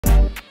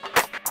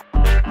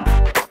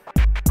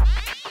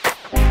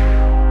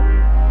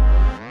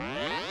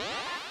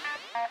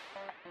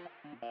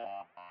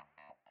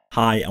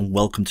Hi and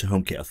welcome to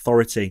HomeKit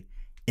Authority.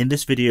 In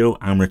this video,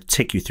 I'm going to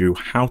take you through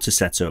how to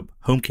set up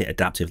HomeKit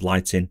Adaptive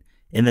lighting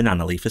in the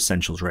Nanoleaf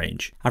Essentials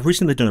range. I've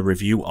recently done a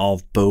review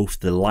of both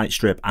the light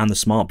strip and the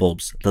smart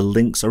bulbs. The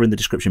links are in the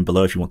description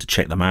below if you want to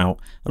check them out.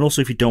 And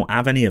also if you don't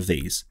have any of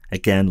these,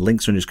 again,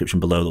 links are in the description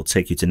below. They'll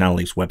take you to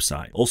Nanoleaf's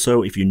website.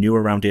 Also, if you're new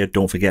around here,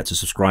 don't forget to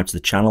subscribe to the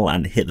channel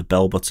and hit the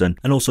bell button.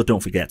 And also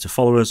don't forget to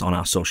follow us on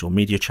our social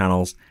media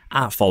channels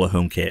at Follow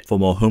HomeKit for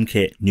more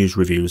HomeKit news,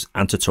 reviews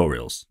and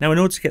tutorials. Now, in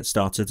order to get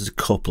started, there's a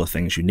couple of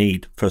things you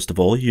need. First of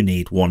all, you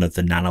need one of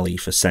the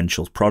Nanoleaf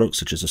Essentials products,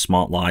 such as the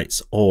smart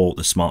lights or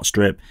the smart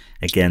strip.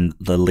 Again,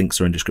 the links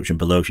are in the description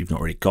below if you've not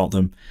already got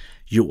them.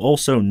 You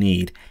also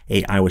need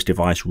a iOS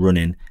device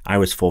running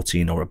iOS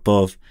 14 or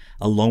above,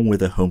 along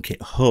with a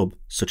HomeKit hub,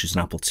 such as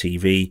an Apple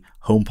TV,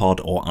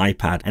 HomePod or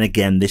iPad. And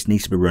again, this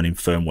needs to be running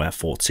firmware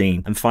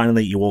 14. And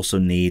finally, you also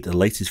need the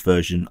latest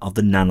version of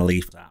the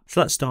Nanoleaf app.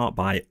 So let's start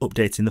by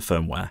updating the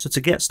firmware. So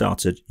to get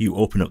started, you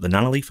open up the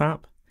Nanoleaf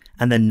app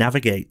and then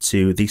navigate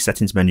to the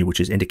settings menu, which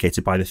is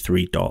indicated by the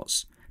three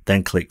dots.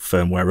 Then click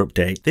firmware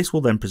update. This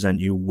will then present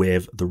you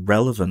with the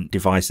relevant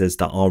devices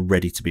that are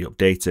ready to be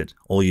updated.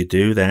 All you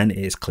do then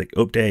is click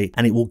update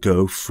and it will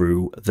go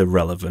through the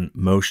relevant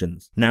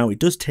motions. Now it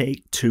does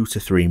take 2 to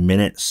 3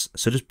 minutes,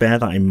 so just bear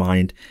that in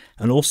mind.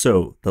 And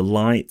also the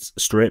light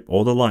strip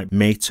or the light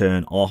may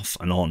turn off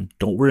and on.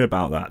 Don't worry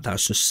about that.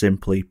 That's just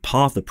simply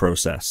part of the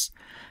process.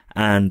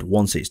 And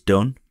once it's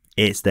done,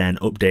 it's then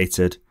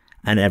updated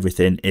and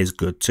everything is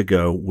good to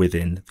go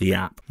within the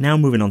app. Now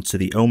moving on to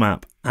the Home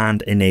app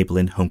and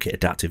enabling HomeKit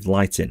Adaptive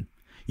lighting.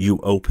 You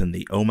open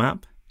the Home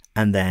app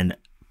and then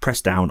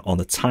press down on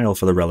the tile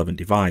for the relevant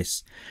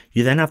device.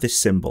 You then have this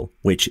symbol,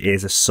 which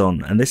is a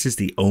sun, and this is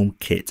the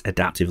HomeKit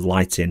Adaptive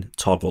lighting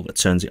toggle that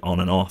turns it on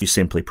and off. You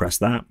simply press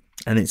that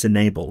and it's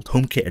enabled.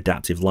 HomeKit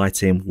Adaptive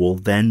lighting will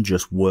then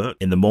just work.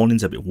 In the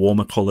mornings, it'll be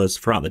warmer colors.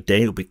 Throughout the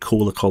day, it'll be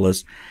cooler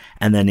colors.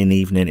 And then in the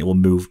evening, it will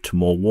move to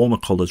more warmer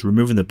colors,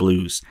 removing the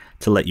blues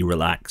to let you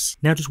relax.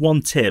 Now, just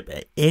one tip,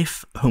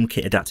 if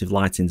HomeKit Adaptive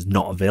lighting is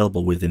not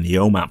available within the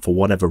Home app for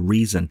whatever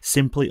reason,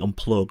 simply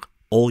unplug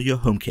all your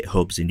HomeKit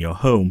hubs in your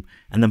home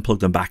and then plug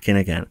them back in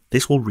again.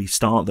 This will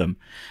restart them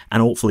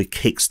and hopefully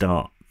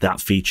kickstart that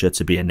feature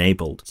to be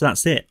enabled. So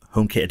that's it.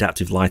 HomeKit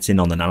Adaptive lighting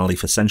on the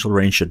Nanoleaf Essential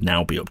range should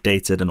now be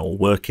updated and all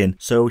working.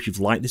 So if you've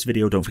liked this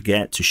video, don't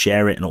forget to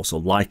share it and also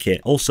like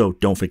it. Also,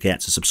 don't forget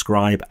to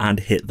subscribe and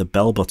hit the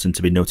bell button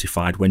to be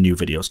notified when new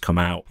videos come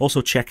out.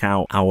 Also, check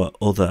out our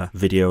other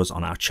videos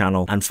on our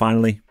channel. And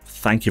finally,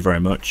 thank you very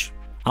much.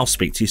 I'll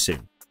speak to you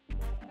soon.